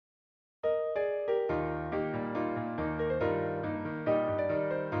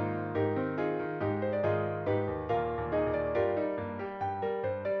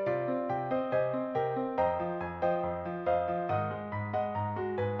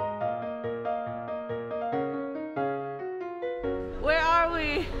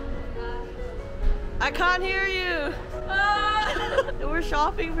I can't hear you. We're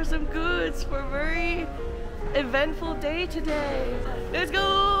shopping for some goods for a very eventful day today. Let's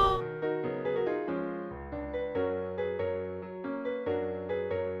go.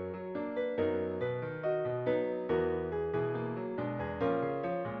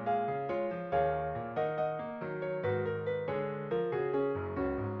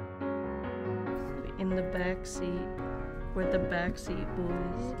 In the back seat with the backseat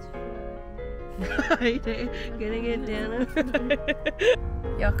boys. Getting it down.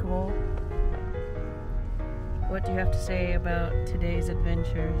 Yakumo, what do you have to say about today's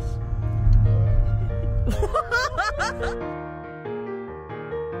adventures?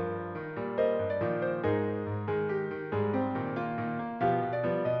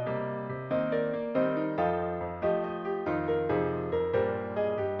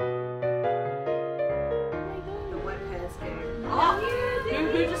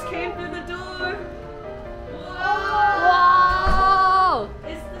 Who just came through the door? Wow!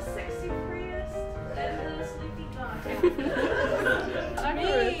 It's the sexy Priest and the sleepy guy. Me!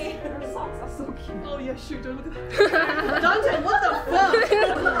 Her socks are so cute. Oh yeah, shoot, don't look at that. Dante, what the fuck?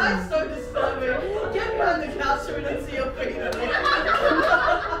 I'm so disturbing. Get behind the couch so we don't see your feet.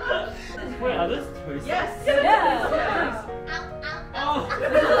 Wait, are those toys? Yes! Yeah! Oh!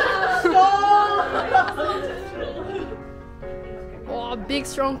 Oh, big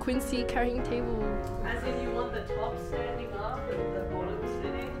strong Quincy carrying table. As in you want the top standing up and the bottom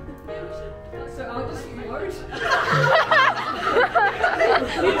sitting? Yeah, we should. So I'll just float.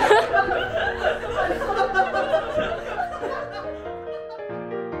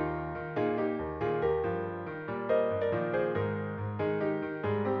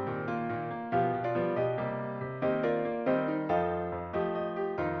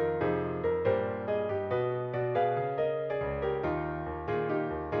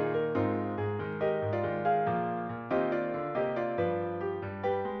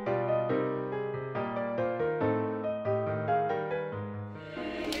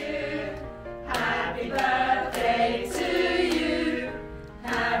 Happy birthday to you.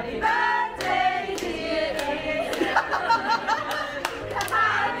 Happy birthday, dear Eiden.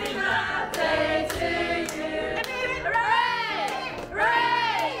 Happy birthday to you. Hooray! Hooray!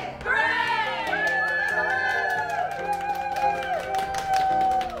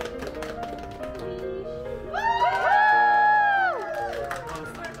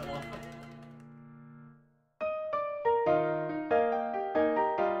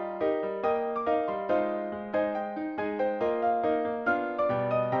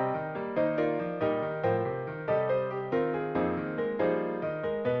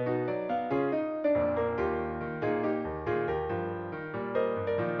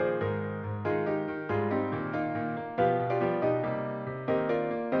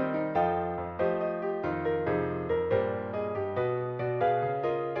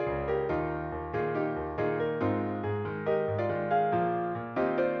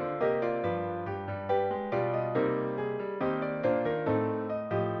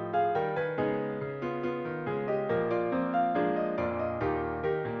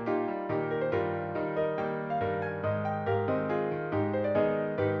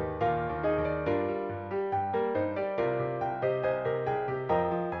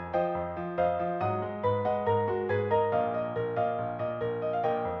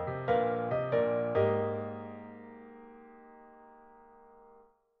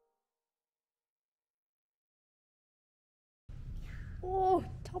 Oh,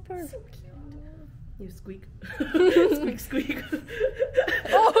 topper. So cute. You squeak. Squeak, squeak.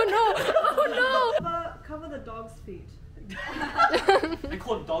 Oh no! Oh Cover the dog's feet. They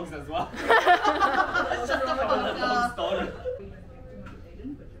call dogs as well.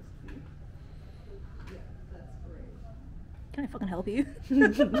 Can I fucking help you? 3.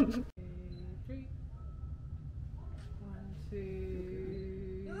 1, 2.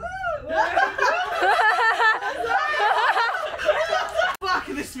 Fuck,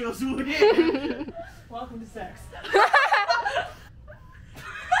 this feels weird. Welcome to sex.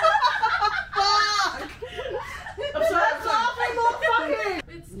 I'm sorry, I'm laughing more fucking.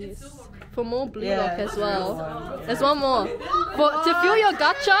 For more blue Yeah, lock as well. one. There's one more. To fuel your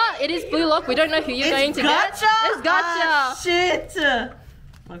gacha, it is blue lock. We don't know who you're going to get. Gotcha? It's gacha. Ah, shit.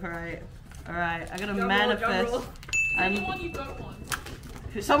 Alright. Alright, I gotta manifest. Anyone you don't want.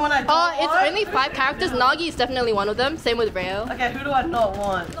 Someone I don't Oh, it's want? only 5 characters. Nagi is definitely one of them. Same with Rayo. Okay, who do I not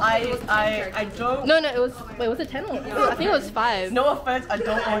want? I don't. No, it was. Wait, was it 10 or? I think it was 5. No offense, I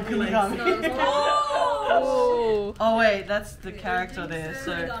don't want Kunigami. Oh. Oh wait, that's the character there.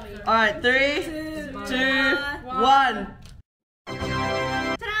 So, all right, 3, 2, 1.